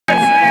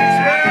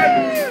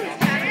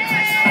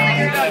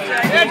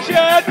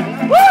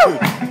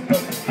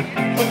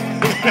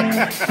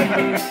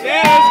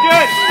Yeah, that's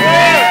good.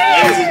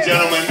 Ladies and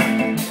gentlemen,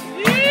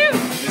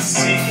 the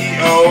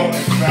CEO and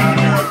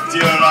founder of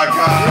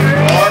Dealer.com,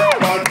 Mark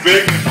Von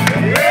Viggen.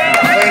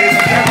 Ladies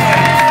and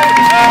gentlemen,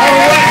 our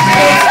West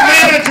Coast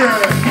manager.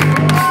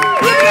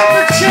 Give it up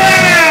for Chad!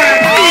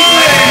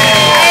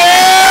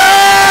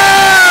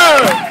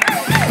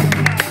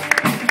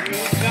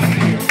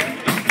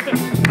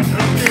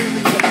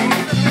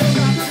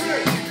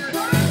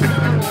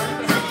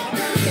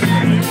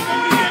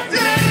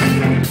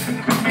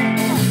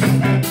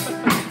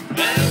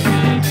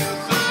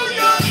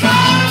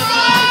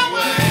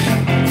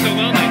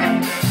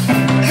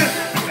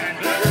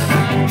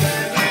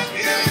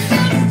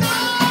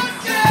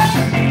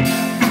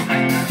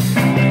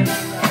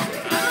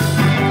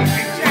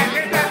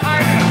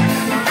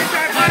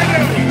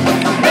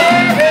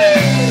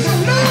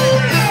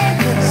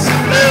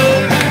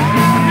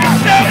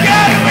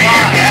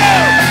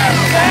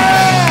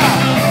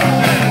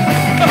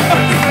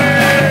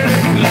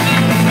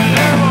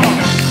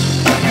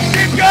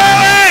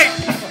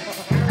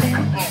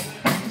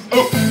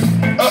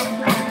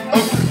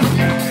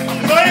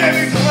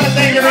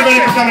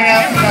 Coming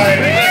out tonight.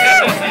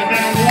 You've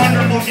been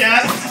wonderful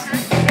guests,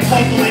 and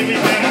hopefully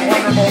we've been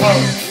wonderful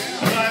hosts.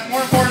 But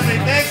more importantly,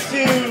 thanks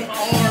to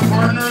all of our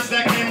partners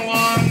that came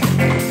along,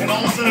 and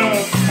also,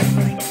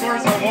 of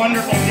course, our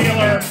wonderful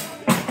dealer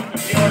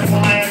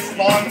clients,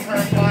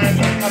 long-term clients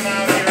that come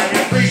out here.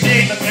 We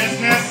appreciate the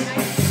business,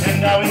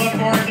 and we look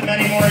forward to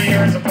many more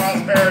years of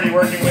prosperity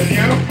working with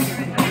you.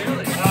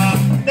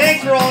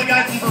 Thanks for all the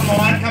guys from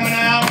Vermont coming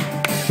out.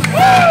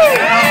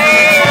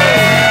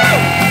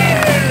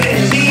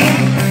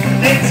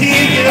 Give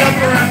it up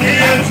for our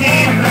video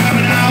team for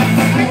coming out.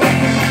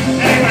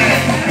 Anyway,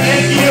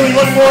 thank you. We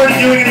look forward to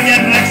doing it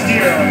again next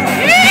year.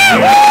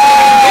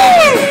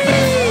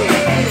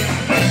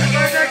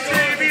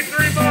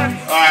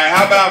 Alright,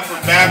 how about for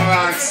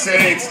Babylon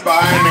City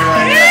inspiring me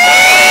right here?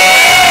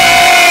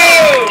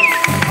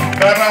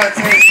 Babylon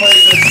City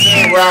plays at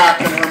City Rock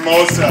in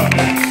Hermosa.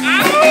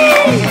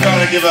 Also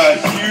gotta give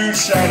a huge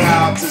shout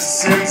out to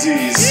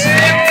Simsies.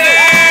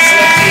 Simsies,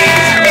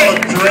 both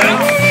drink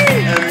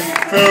and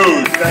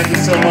food. Thank you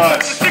so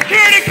much.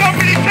 Security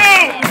company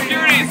too.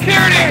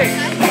 Security.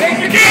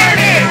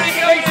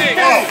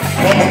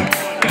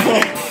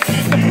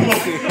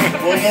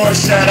 One more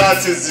shout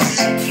out to the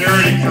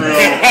security crew.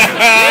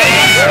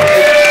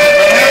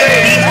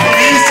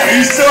 Are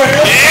you still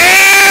here?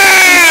 Yeah!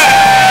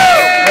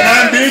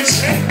 Manhattan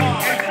Beach?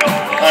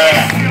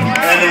 Alright.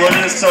 And we're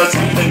going to start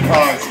some ping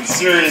pong, some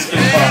serious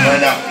ping pong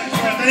right now.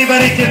 If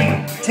anybody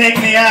can take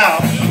me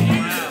out,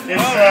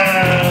 it's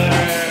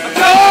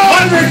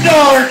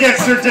 $100 gift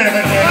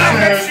certificate to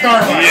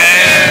Starbucks.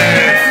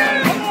 Yeah!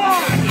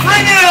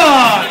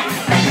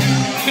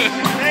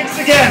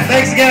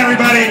 Thanks again,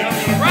 everybody.